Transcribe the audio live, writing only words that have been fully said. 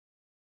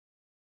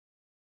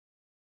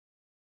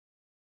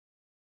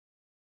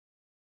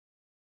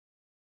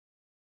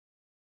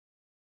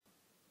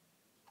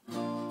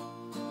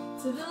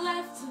to the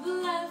left, to the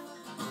left,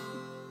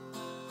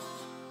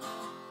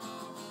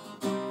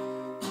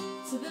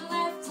 to the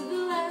left, to the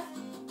left,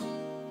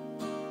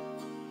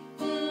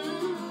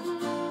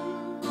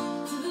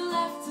 to the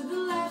left, to the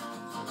left.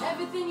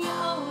 Everything you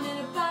own in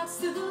a box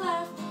to the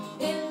left,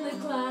 in the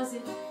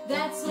closet.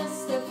 That's my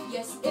stuff.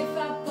 Yes, if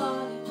I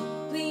bought it,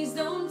 please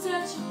don't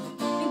touch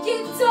it. And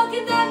keep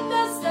talking that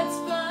mess. That's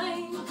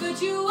fine.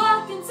 Could you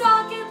walk and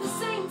talk at the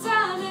same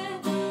time?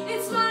 And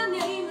it's my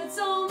name that's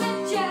on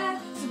that jack.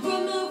 So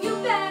remove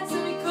your bags.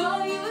 Let me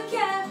call you a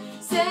cab.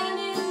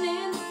 Standing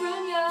in the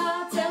front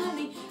yard, telling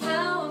me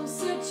how I'm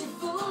such a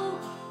fool.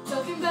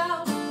 Talking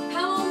about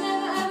how I'll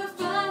never ever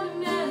find a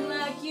man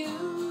like you.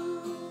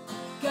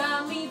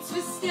 Got me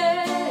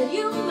twisted.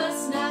 You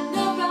must not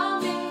know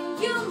about me.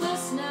 You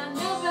must not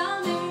know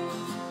about me.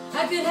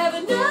 I could have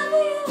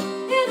another you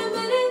in a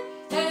minute,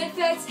 and in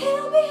fact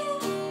he'll be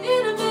here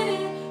in a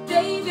minute,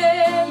 baby.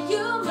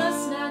 You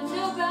must not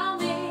know about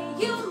me.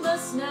 You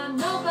must not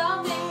know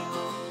about me.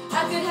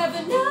 I could have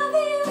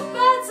another you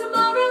by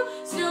tomorrow,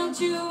 so don't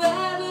you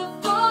ever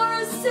for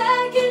a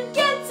second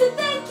get to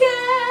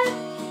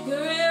thinking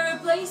you're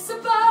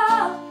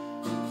irreplaceable.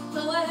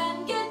 Go ahead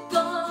and get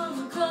gone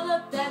and call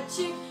up that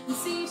chick and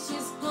see if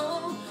she's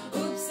home.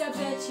 Oops, I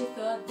bet you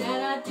thought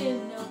that I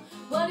didn't know.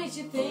 What did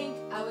you think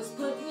I was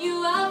putting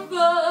you out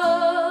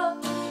for?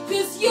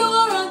 'Cause you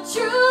are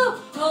untrue,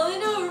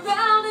 hauling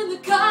around in the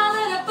car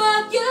that I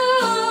bought you.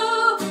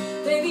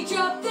 Baby,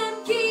 drop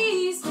them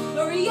keys,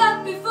 hurry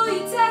up before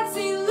your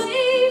taxi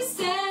leaves.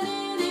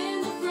 Standing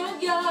in the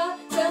front yard,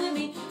 telling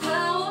me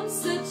how I'm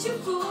such a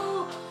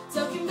fool.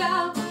 Talking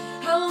about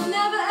how I'll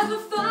never ever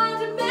find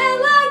a man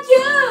like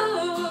you.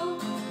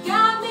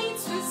 Got me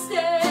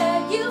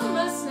twisted, you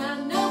must not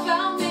know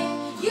about me.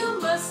 You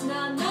must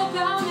not know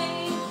about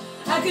me.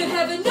 I could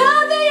have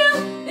another you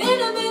in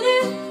a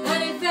minute,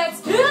 and in fact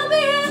he'll be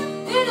here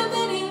in a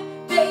minute,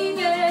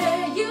 baby.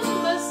 You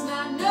must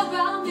not know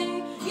about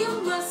me. You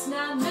must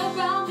not know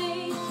about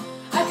me.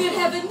 I could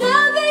have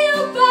another you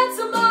by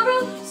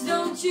tomorrow, so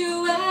don't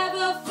you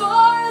ever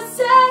for a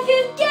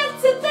second get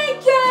to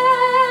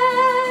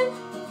thinking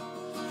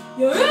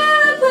you're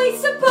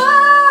irreplaceable.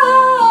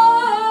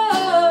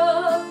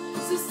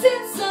 So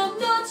since I'm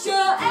not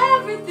your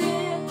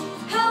everything,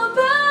 how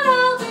about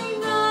I'll be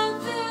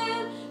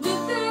nothing,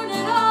 nothing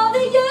at all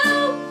to you?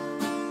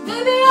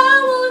 Maybe I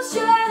won't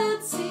shed a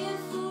tear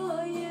for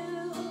you.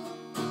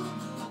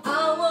 I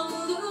won't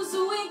lose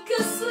a wink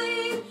of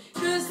sleep,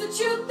 'cause the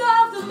truth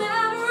of the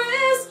matter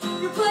is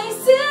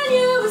replacing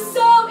you is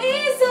so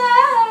easy.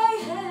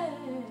 Hey,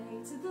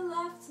 to the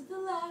left, to the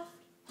left,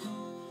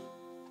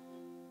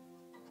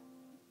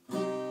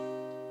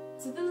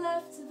 to the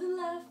left, to the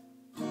left,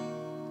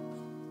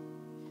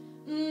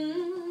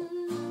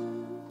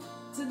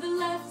 to the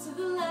left, to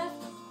the left.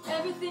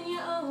 Everything you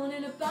own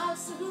in a box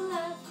to the left.